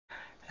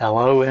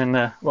Hello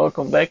and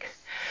welcome back.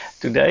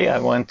 Today I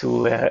want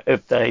to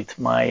update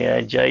my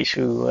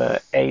Yaesu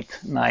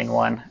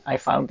FT-891. I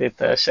found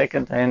it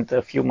second-hand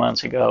a few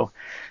months ago,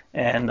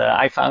 and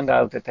I found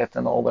out that had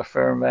an older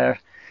firmware.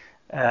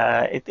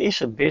 It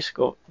is a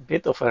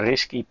bit of a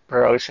risky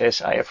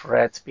process, I have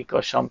read,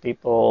 because some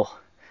people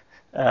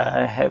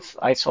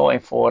I saw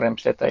in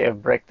forums that they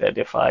have bricked their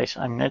device.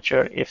 I'm not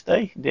sure if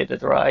they did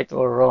it right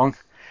or wrong.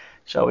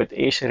 So it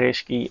is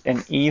risky,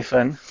 and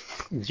even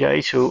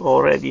Yaesu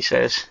already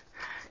says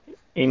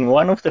in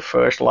one of the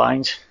first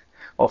lines,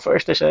 or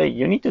first they say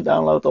you need to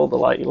download all the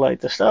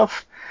latest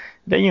stuff,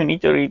 then you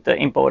need to read the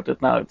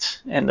imported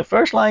notes. And the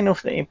first line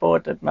of the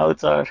imported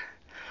notes are,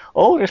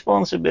 all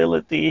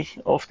responsibility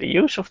of the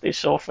use of this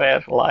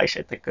software lies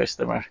at the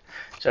customer.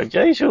 So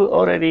Yaesu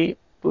already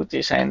put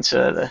his hands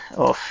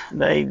off.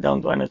 They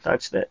don't want to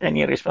touch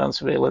any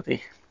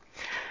responsibility.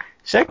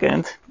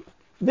 Second,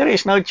 there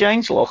is no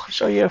change log,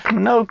 so you have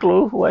no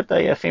clue what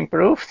they have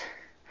improved,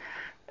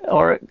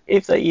 or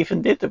if they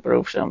even did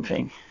improve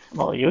something.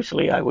 Well,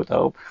 usually I would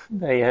hope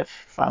they have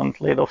found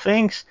little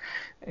things,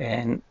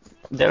 and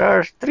there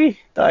are three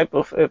types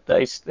of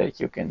updates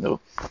that you can do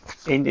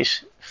in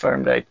this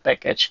firmware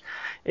package.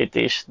 It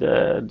is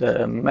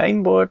the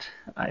main board,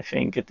 I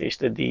think it is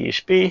the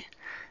DSP,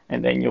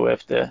 and then you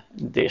have the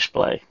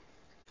display.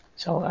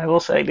 So I will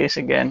say this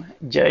again,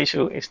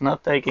 Yaesu is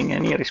not taking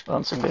any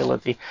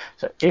responsibility.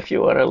 So if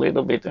you are a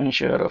little bit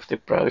unsure of the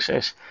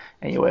process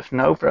and you have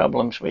no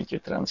problems with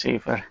your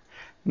transceiver,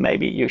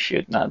 maybe you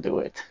should not do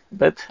it.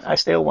 But I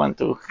still want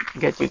to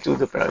get you to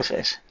the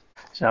process.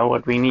 So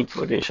what we need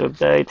for this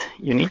update,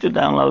 you need to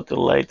download the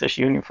latest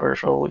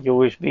universal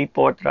USB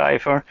port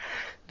driver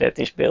that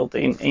is built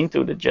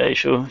into the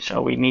Yaesu.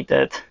 So we need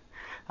that.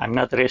 I'm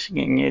not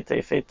risking it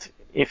if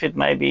it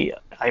may be.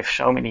 I have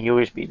so many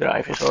USB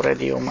drivers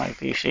already on my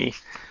PC,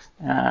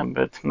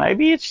 but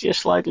maybe it's just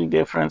slightly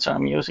different. So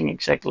I'm using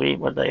exactly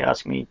what they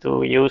asked me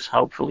to use,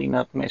 hopefully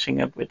not messing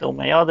up with all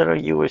my other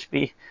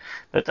USB,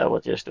 but I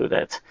will just do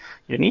that.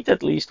 You need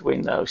at least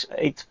Windows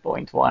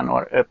 8.1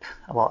 or up.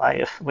 Well, I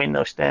have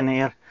Windows 10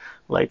 here.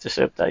 Latest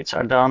updates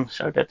are done,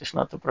 so that is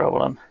not a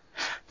problem.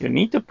 You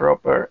need the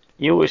proper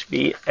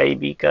USB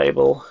AB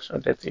cable, so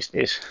that is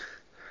this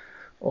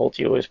old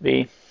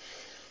USB.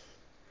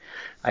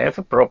 I have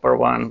a proper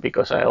one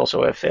because I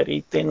also have a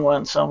very thin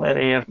one somewhere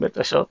here, but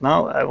I thought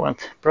no, I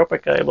want proper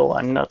cable.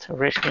 I'm not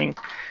risking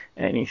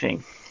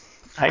anything.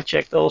 I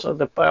checked also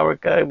the power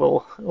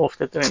cable of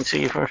the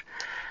transceiver,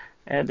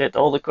 that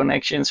all the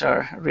connections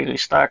are really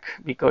stuck,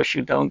 because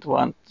you don't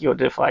want your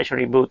device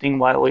rebooting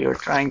while you're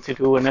trying to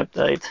do an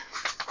update.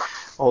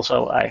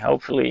 Also,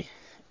 hopefully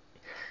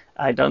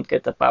I don't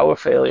get a power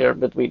failure,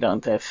 but we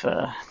don't have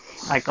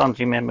I can't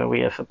remember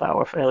we have a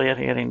power failure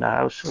here in the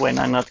house when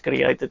I not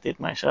created it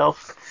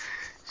myself.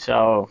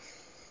 So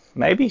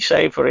maybe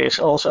safer is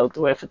also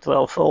to have a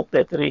 12-volt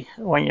battery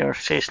on your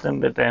system,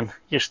 but then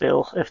you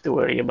still have to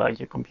worry about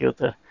your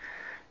computer.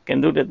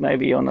 Can do that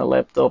maybe on a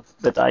laptop,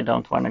 but I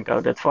don't want to go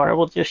that far. I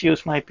will just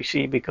use my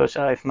PC because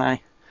I have my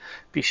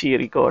PC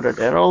recorder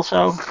there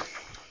also.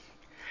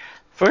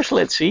 First,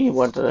 let's see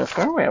what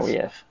firmware we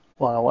have.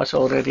 Well, I was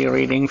already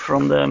reading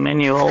from the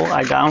manual.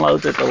 I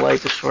downloaded the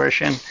latest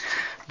version.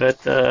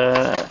 But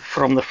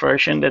from the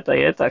version that I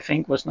had, I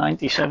think was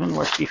 97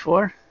 was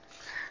before.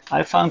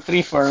 I found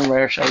three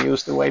firmwares. I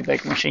used the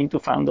Wayback Machine to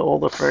find the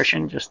older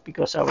version just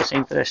because I was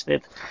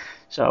interested.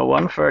 So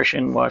one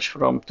version was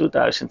from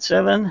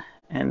 2007,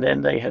 and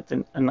then they had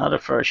another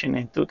version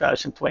in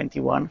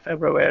 2021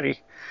 February,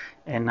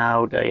 and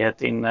now they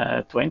had in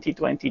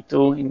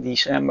 2022 in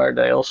December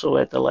they also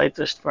had the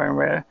latest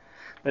firmware,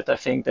 but I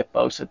think they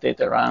posted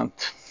it around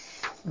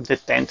the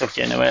 10th of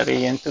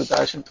January in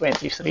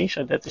 2023,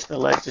 so that is the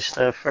latest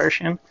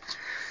version.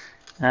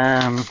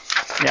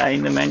 Yeah,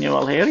 in the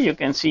manual here you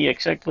can see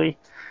exactly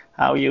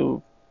how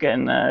you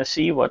can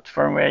see what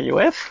firmware you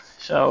have.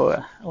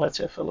 So let's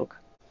have a look.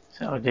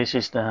 So this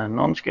is the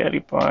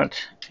non-scary part.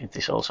 It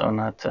is also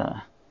not,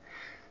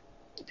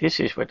 this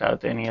is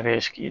without any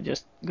risk. You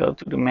just go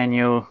to the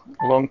menu,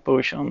 long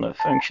push on the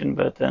function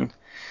button,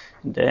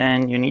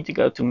 then you need to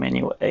go to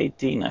menu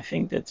 18. I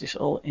think that is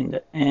all in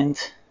the end.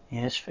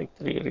 Yes,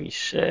 factory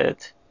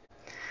reset.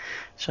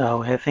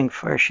 So having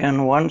version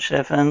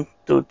 1.7,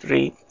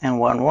 2.3 and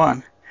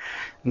 1.1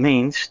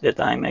 means that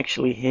I'm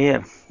actually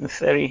here, the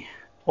very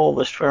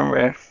oldest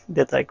firmware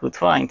that I could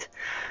find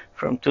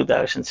from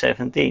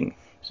 2017.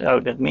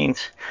 So that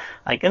means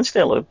I can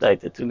still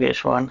update it to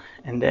this one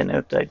and then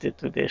update it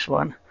to this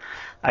one.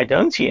 I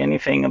don't see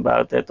anything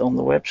about that on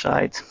the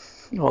website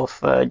of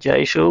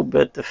Yaesu,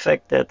 but the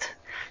fact that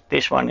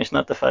this one is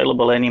not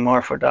available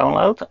anymore for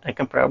download, I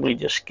can probably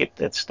just skip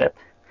that step.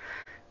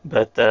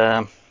 But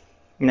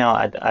no,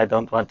 I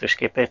don't want to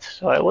skip it,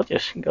 so I will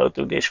just go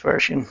to this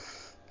version.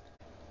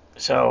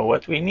 So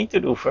what we need to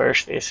do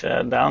first is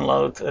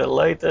download the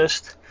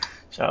latest.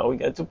 So we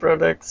go to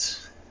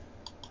products,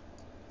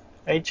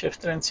 HF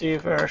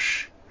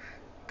transceivers,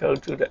 go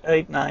to the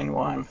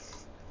 891,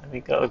 and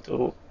we go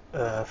to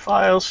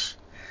files,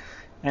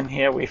 and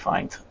here we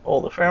find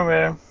all the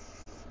firmware.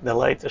 the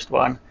latest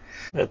one,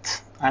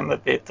 but I'm a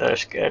bit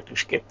scared to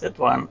skip that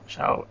one,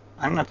 so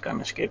I'm not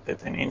gonna skip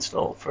it and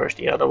install first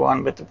the other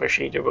one, but the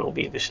procedure will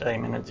be the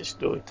same and I just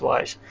do it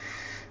twice.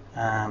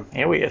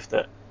 Here we have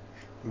the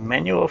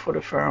manual for the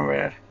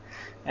firmware,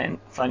 and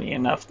funny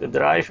enough, the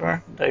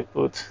driver they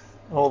put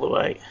all the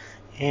way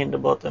in the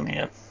bottom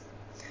here,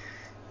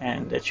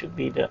 and that should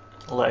be the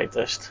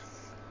latest.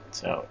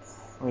 So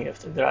we have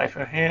the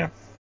driver here.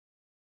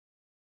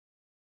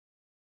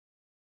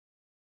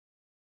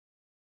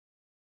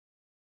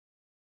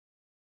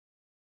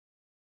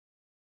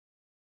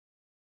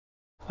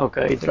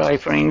 Okay,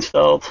 driver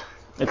installed.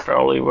 It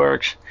probably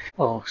works.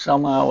 Well,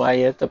 somehow I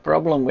had a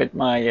problem with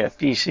my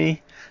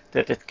PC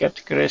that it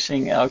kept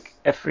crashing out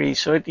every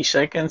 30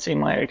 seconds in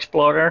my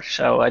Explorer,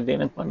 so I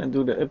didn't want to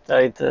do the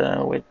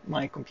update with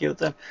my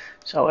computer,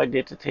 so I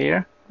did it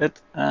here. But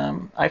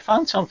I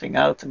found something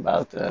out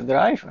about the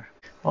driver.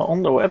 Well,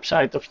 on the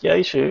website of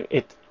Yaesu,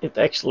 it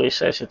actually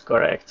says it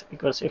correct,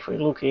 because if we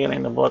look here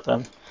in the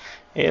bottom,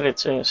 here it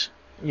says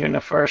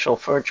Universal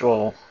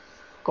Virtual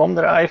COM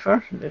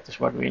driver, that is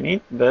what we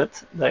need,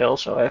 but they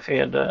also have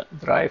here the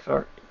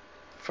driver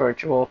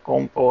virtual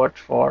COM port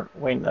for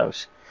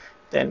Windows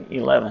 10,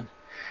 11.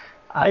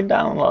 I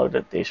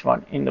downloaded this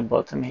one in the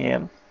bottom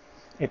here.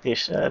 It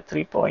is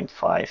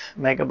 3.5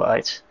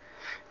 megabytes,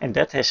 and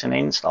that has an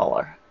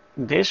installer.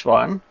 This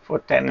one for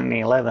 10 and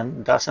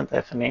 11 doesn't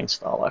have an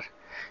installer,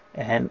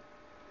 and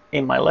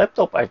in my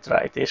laptop I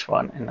tried this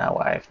one and now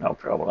I have no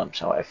problem.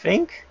 So I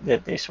think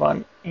that this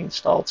one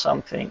installed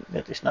something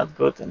that is not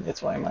good, and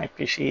that's why my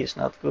PC is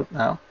not good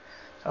now.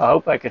 So I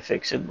hope I can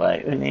fix it by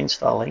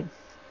uninstalling.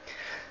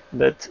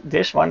 But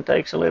this one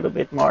takes a little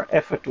bit more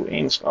effort to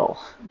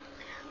install.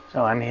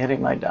 So I'm here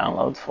in my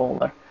download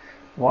folder.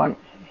 One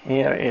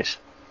here is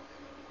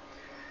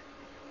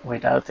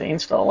without the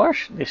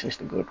installers. This is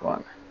the good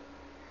one.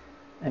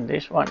 And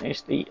this one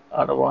is the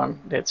other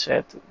one that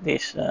said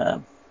this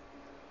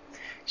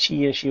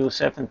CSU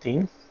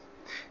 17,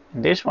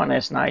 and this one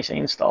has nice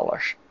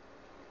installers,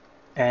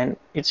 and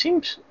it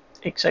seems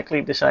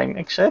exactly the same,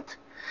 except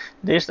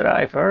this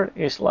driver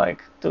is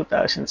like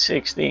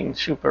 2016,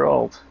 super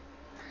old.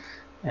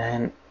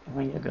 And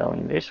when you go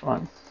in this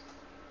one,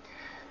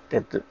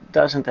 that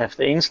doesn't have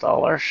the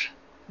installers,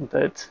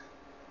 but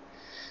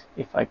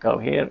if I go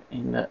here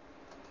in the,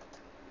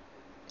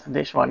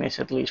 this one is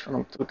at least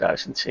from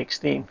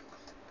 2016.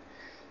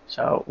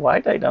 So why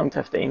they don't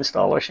have the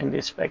installers in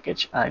this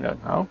package, I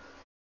don't know.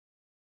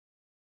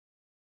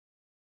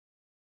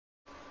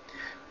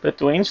 But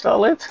to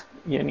install it,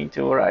 you need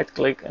to right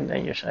click and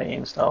then you say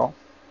install,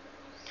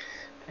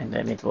 and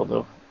then it will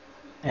do.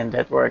 And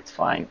that worked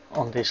fine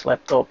on this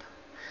laptop.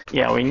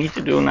 Yeah, we need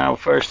to do now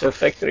first a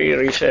factory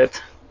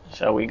reset,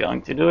 so we're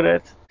going to do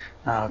that.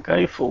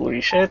 Okay, full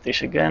reset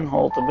is again,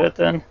 hold the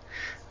button,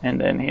 and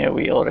then here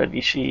we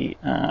already see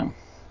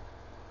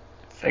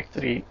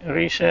factory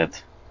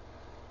reset.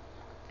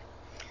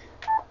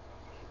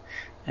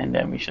 And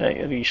then we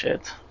say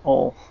reset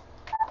all.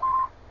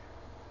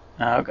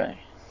 Okay.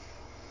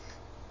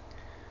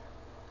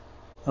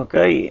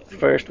 Okay,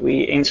 first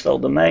we install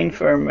the main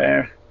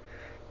firmware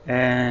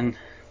and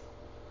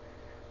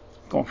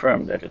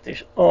confirm that it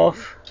is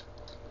off.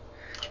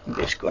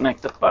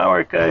 Disconnect the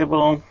power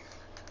cable.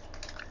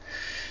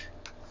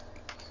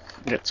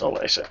 That's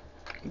always a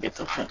bit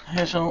of a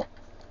hassle,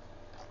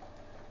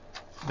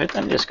 but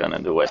I'm just gonna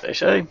do what I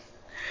say.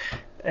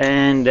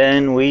 And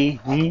then we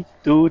need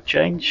to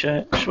change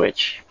a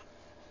switch.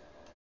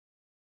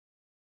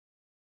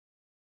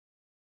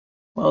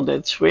 Well,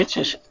 that switch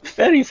is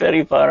very,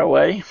 very far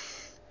away,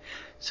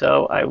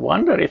 so I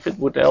wonder if it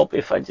would help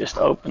if I just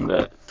open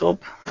the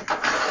top.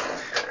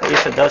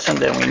 If it doesn't,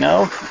 then we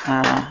know.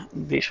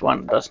 This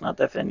one does not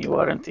have any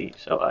warranty,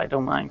 so I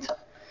don't mind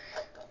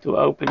to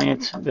open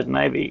it, but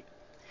maybe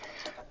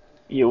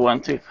you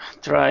want to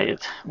try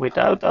it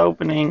without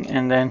opening,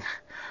 and then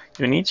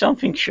you need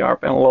something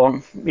sharp and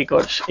long,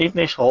 because in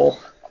this hole,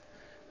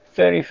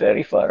 very,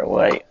 very far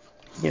away,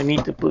 you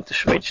need to put the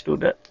switch to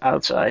the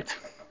outside.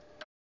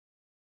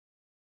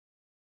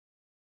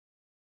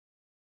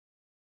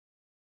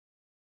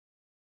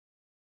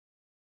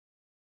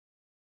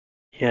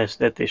 Yes,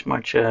 that is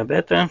much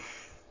better.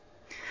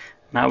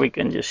 Now we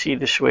can just see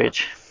the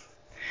switch,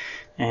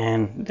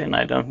 and then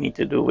I don't need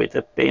to do with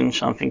a pin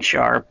something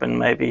sharp and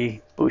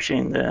maybe push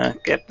in the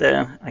cap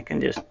there. I can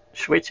just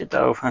switch it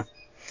over,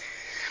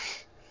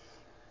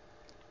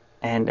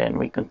 and then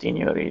we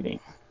continue reading.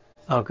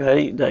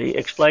 Okay, they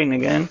explain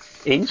again,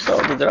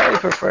 install the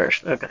driver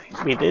first. Okay,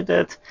 we did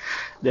that.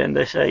 Then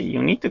they say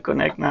you need to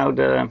connect now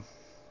the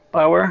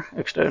power,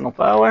 external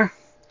power.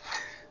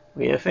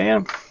 We have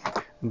here,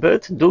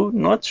 but do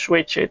not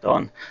switch it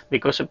on,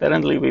 because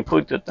apparently we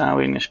put it now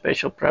in a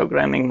special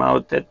programming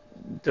mode that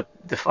the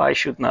device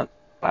should not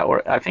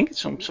power. I think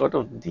it's some sort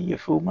of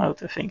DFU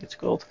mode, I think it's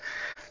called.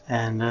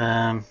 And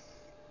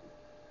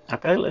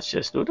okay, let's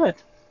just do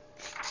that.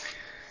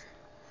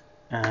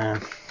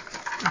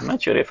 I'm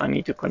not sure if I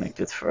need to connect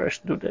it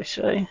first, do they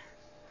say?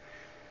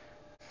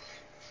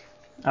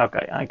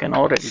 Okay, I can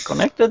already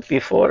connect it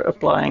before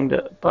applying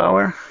the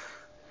power.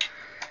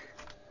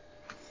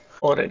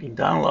 Already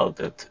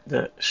downloaded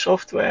the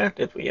software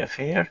that we have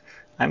here.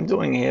 I'm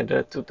doing here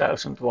the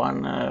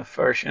 2001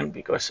 version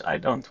because I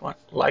don't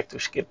like to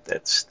skip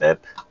that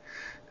step.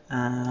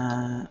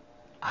 I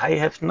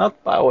have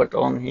not powered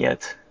on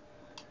yet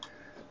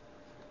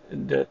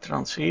the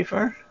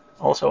transceiver.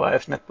 Also, I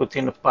have not put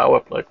in a power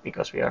plug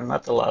because we are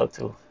not allowed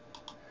to.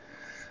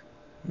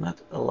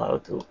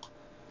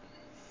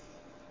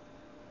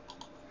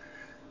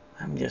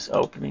 I'm just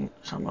opening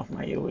some of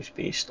my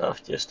USB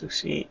stuff just to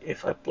see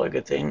if I plug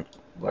it in,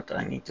 what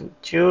I need to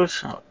choose.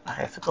 So I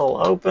have it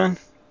all open.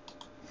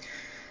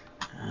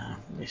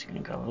 This is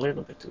going to go a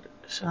little bit to the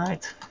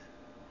side.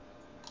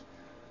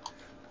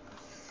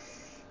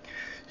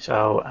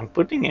 So I'm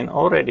putting in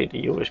already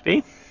the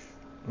USB.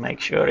 Make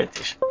sure it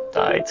is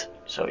tight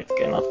so it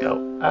cannot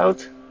go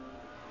out.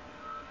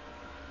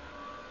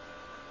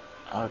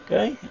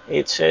 Okay,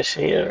 it says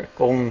here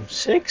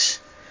COM6.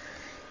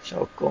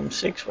 So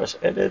COM6 was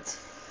added.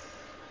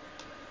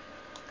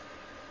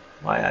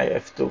 Why I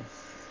have two?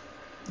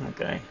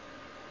 Okay,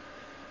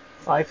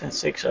 5 and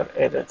 6 are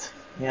added.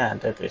 Yeah,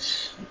 that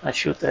is. I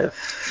should have.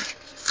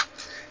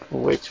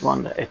 Which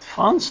one? The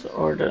advanced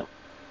or the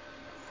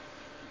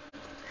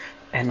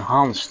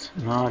enhanced?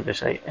 No,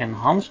 there's a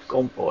enhanced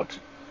COM port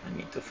I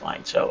need to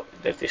find. So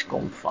that is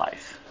COM5.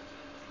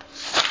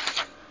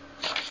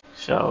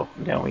 So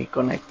then we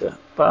connect the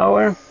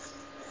power.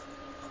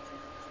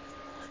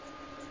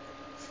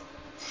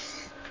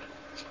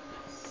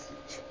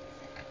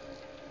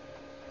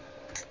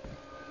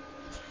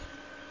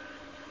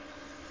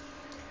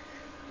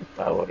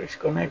 Power is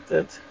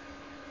connected,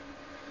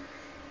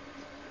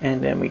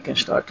 and then we can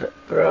start the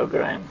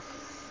program.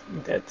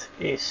 That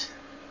is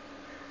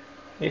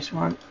this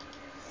one,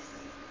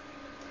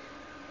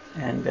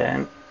 and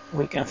then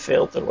we can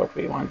filter what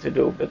we want to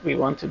do, but we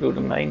want to do the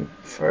main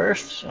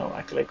first, so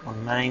I click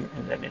on main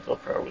and then it will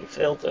probably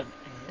filter.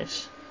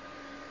 Yes,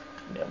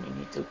 and then we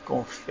need to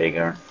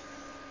configure,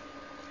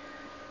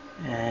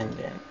 and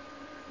then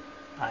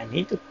I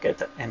need to get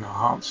the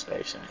enhanced,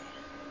 they say.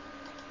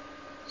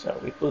 So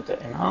we put the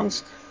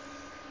enhanced.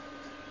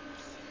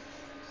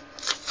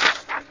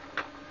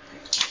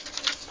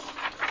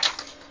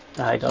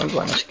 I don't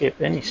want to skip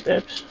any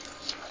steps.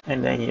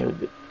 And then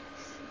you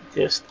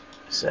just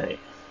say,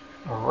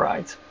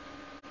 alright,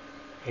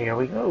 here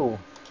we go.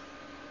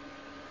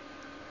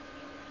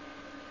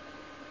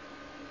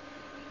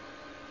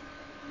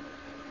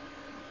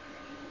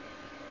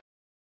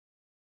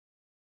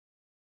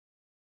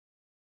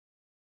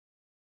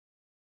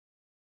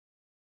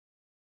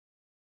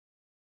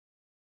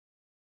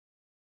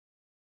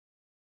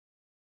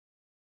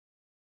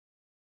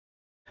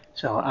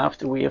 So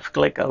after we have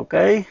clicked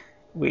OK,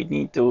 we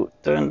need to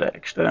turn the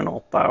external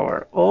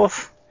power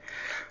off.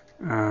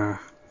 Yeah,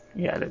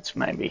 that's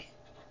maybe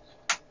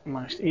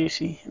most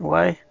easy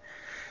way.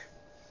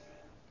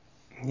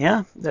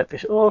 Yeah, that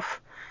is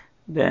off.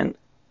 Then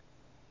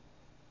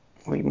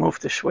we move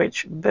the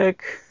switch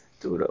back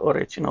to the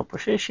original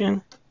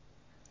position.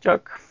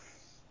 Chuck.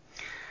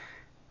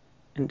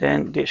 And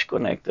then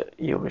disconnect the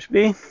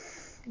USB.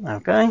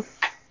 Okay.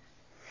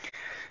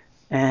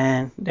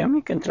 And then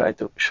we can try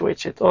to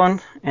switch it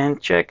on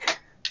and check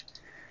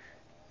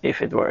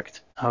if it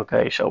worked.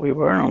 Okay, so we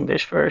were on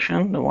this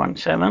version, the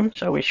 1.7,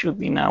 so we should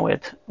be now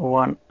at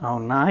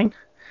 1.09.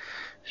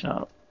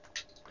 So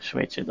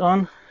switch it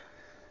on.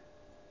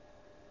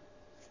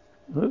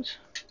 Oops.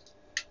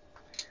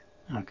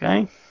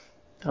 Okay,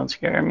 don't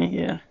scare me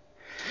here.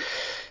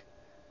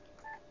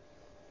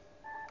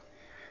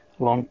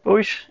 Long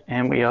push,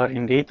 and we are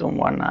indeed on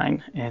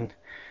 1.9, and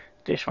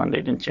this one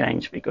didn't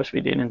change because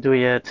we didn't do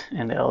yet,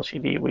 and the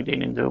LCD we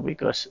didn't do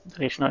because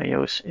there is no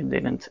use, it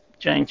didn't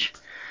change.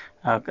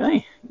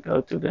 Okay,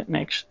 go to the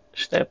next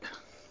step.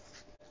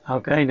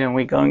 Okay, then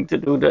we're going to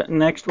do the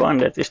next one,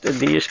 that is the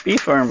DSP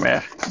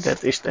firmware.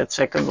 That is that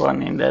second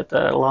one in that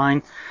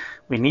line.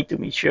 We need to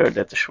be sure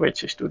that the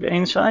switch is to the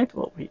inside.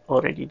 Well, we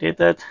already did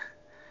that.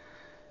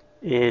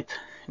 It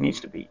needs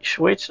to be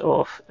switched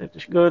off, that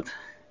is good.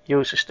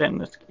 Use a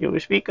standard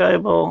USB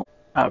cable.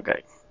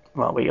 Okay.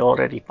 Well, we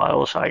already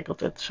power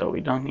cycled it, so we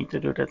don't need to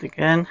do that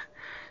again.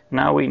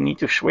 Now we need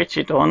to switch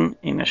it on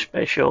in a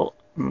special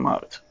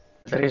mode.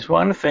 There is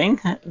one thing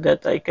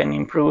that I can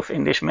improve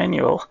in this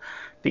manual,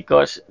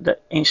 because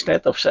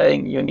instead of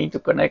saying you need to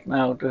connect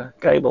now the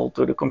cable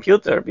to the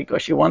computer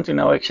because you want to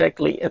know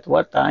exactly at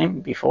what time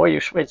before you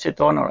switch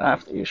it on or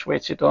after you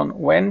switch it on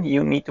when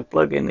you need to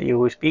plug in the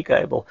USB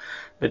cable.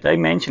 But they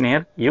mention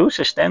here, use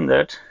a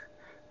standard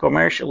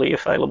commercially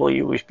available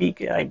USB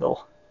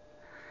cable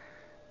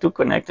to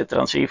connect the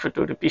transceiver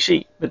to the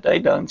PC, but they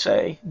don't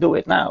say do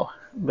it now.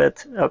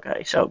 But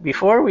okay, so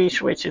before we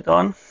switch it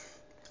on,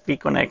 we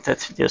connect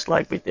it just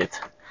like we did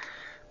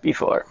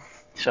before.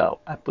 So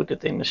I put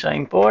it in the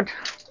same port.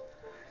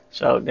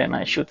 So then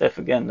I should have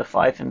again the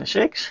 5 and the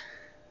 6.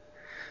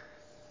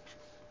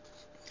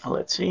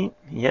 Let's see.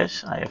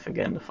 Yes, I have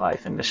again the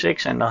 5 and the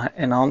 6, and the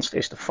enhanced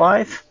is the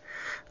 5.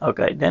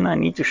 Okay, then I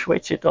need to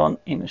switch it on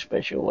in a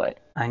special way.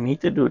 I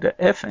need to do the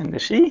F and the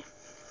C,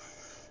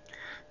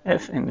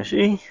 F and the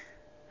C,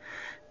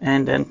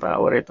 and then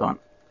power it on.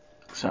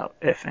 So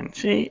F and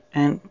C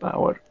and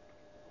power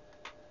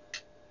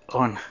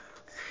on.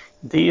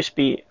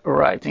 DSP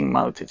writing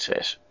mode, it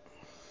says.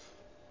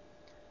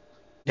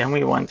 Then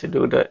we want to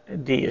do the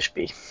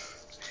DSP.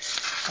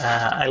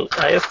 I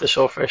have the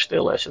software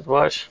still as it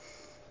was.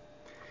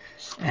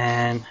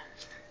 And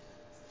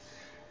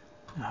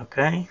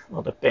okay,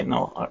 well the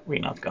panel we're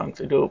not going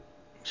to do.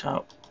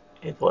 So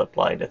it will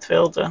apply that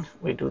filter.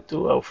 We do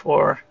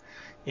 204.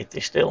 It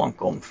is still on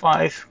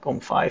COM5.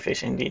 COM5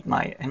 is indeed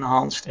my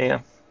enhanced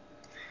here.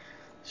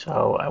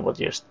 So I will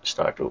just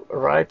start to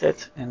write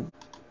it, and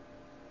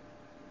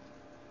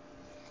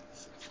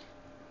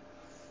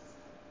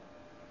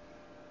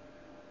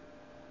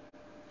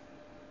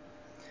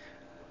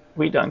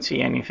we don't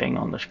see anything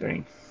on the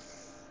screen.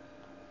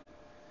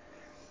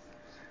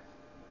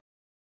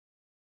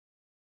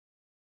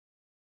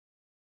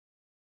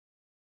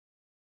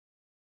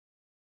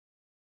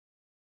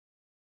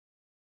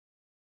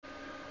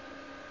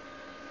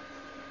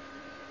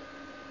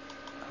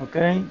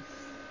 Okay,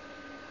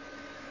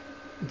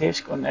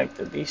 disconnect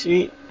the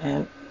DC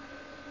and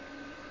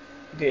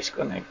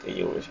disconnect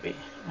the USB.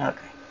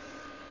 Okay.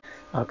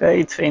 Okay,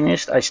 it's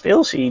finished. I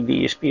still see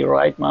DSP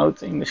write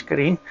mode in the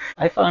screen.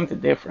 I found the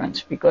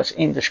difference because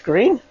in the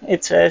screen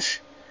it says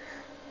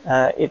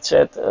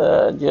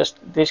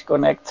just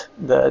disconnect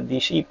the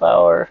DC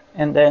power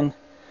and then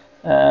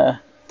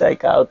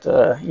take out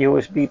the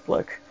USB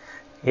plug.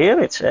 Here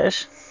it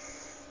says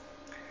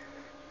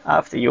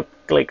after you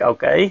click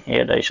OK,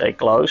 here they say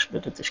close,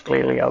 but it is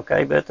clearly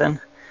OK button.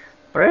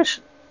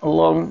 Press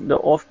along the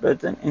off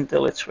button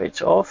until it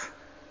switches off,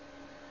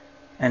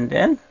 and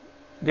then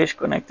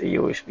disconnect the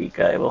USB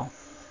cable.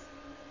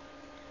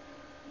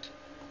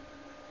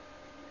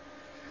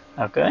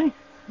 Okay,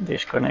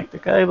 disconnect the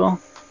cable.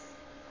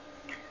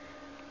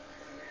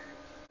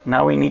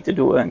 Now we need to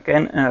do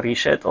again a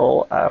reset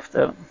all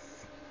after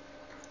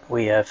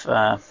we have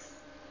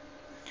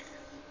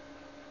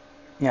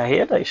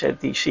here they said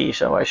DC,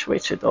 so I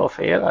switch it off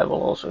here. I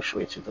will also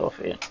switch it off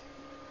here.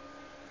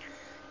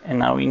 And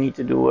now we need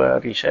to do a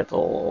reset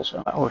all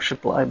also. Power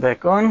supply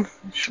back on,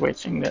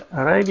 switching the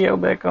radio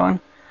back on.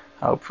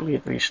 Hopefully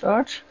it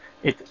restarts.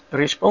 It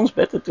responds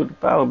better to the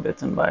power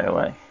button, by the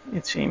way,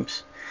 it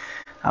seems.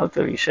 How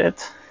to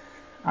reset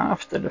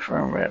after the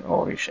firmware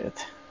all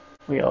reset.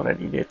 We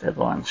already did that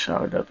one,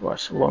 so that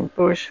was a long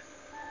push.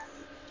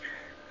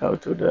 Go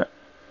to the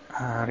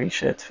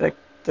reset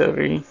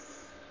factory.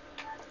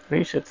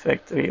 Reset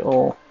factory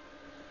all.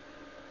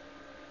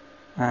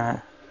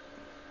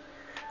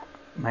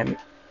 Maybe.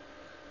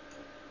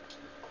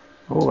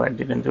 Oh, I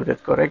didn't do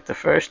that correct the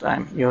first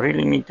time. You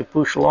really need to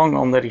push long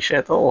on the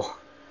reset all.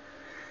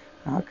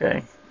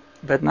 Okay,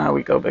 but now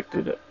we go back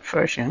to the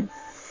version.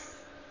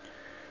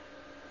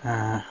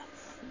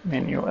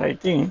 Menu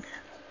 18.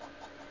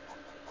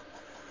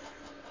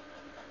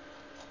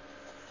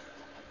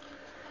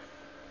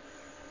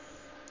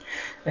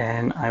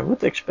 And I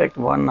would expect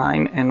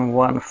 19 and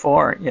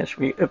 14. Yes,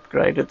 we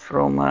upgraded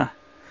from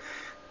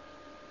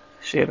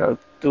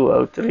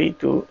 0203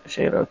 to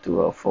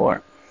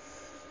 0204.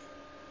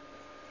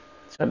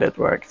 So that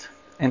worked.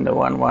 And the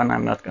 11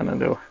 I'm not gonna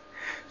do.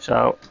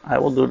 So I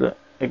will do the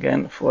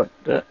again for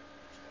the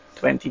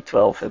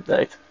 2012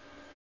 update.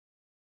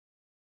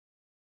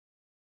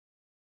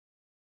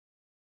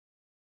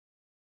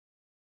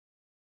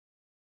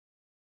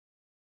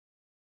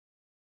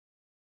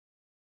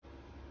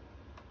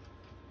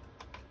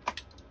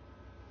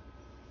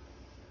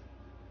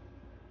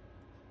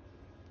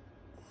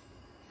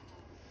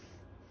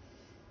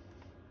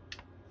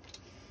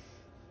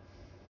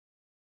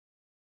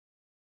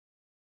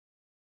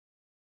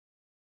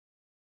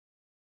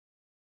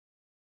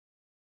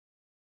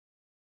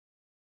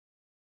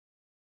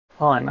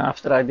 Oh, and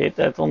after I did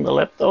that on the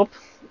laptop,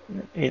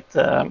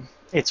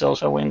 it's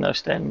also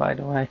Windows 10, by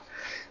the way.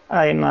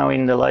 I am now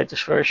in the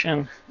latest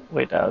version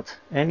without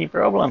any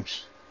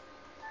problems.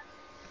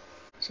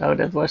 So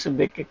that was a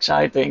bit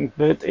exciting,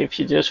 but if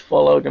you just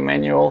follow the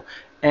manual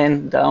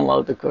and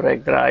download the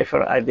correct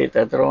driver, I did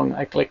that wrong.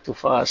 I clicked too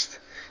fast.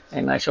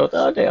 And I thought,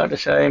 oh, they are the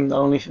same. The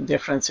only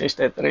difference is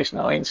that there is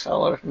no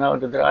installer. No,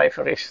 the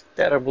driver is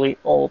terribly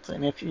old.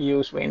 And if you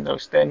use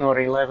Windows 10 or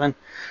 11,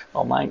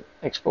 well, my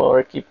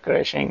Explorer keeps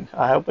crashing.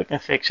 I hope I can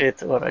fix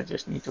it, or I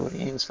just need to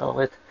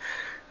reinstall it.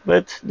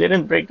 But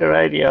didn't break the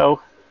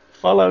radio.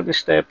 Follow the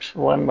steps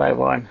one by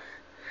one.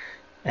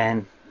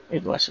 And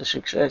it was a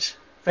success.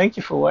 Thank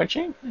you for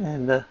watching,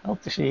 and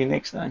hope to see you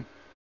next time.